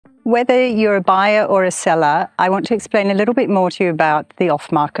whether you're a buyer or a seller, I want to explain a little bit more to you about the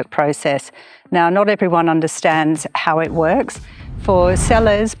off-market process. Now, not everyone understands how it works. For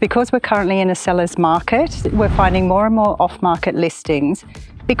sellers, because we're currently in a seller's market, we're finding more and more off-market listings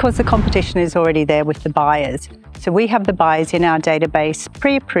because the competition is already there with the buyers. So we have the buyers in our database,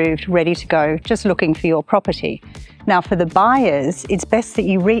 pre-approved, ready to go, just looking for your property. Now, for the buyers, it's best that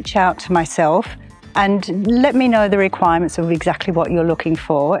you reach out to myself and let me know the requirements of exactly what you're looking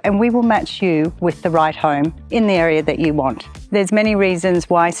for, and we will match you with the right home in the area that you want. There's many reasons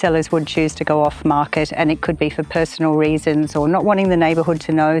why sellers would choose to go off market, and it could be for personal reasons or not wanting the neighbourhood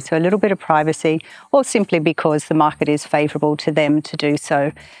to know, so a little bit of privacy, or simply because the market is favourable to them to do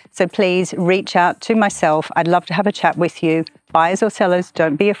so. So please reach out to myself. I'd love to have a chat with you. Buyers or sellers,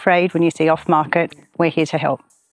 don't be afraid when you see off market. We're here to help.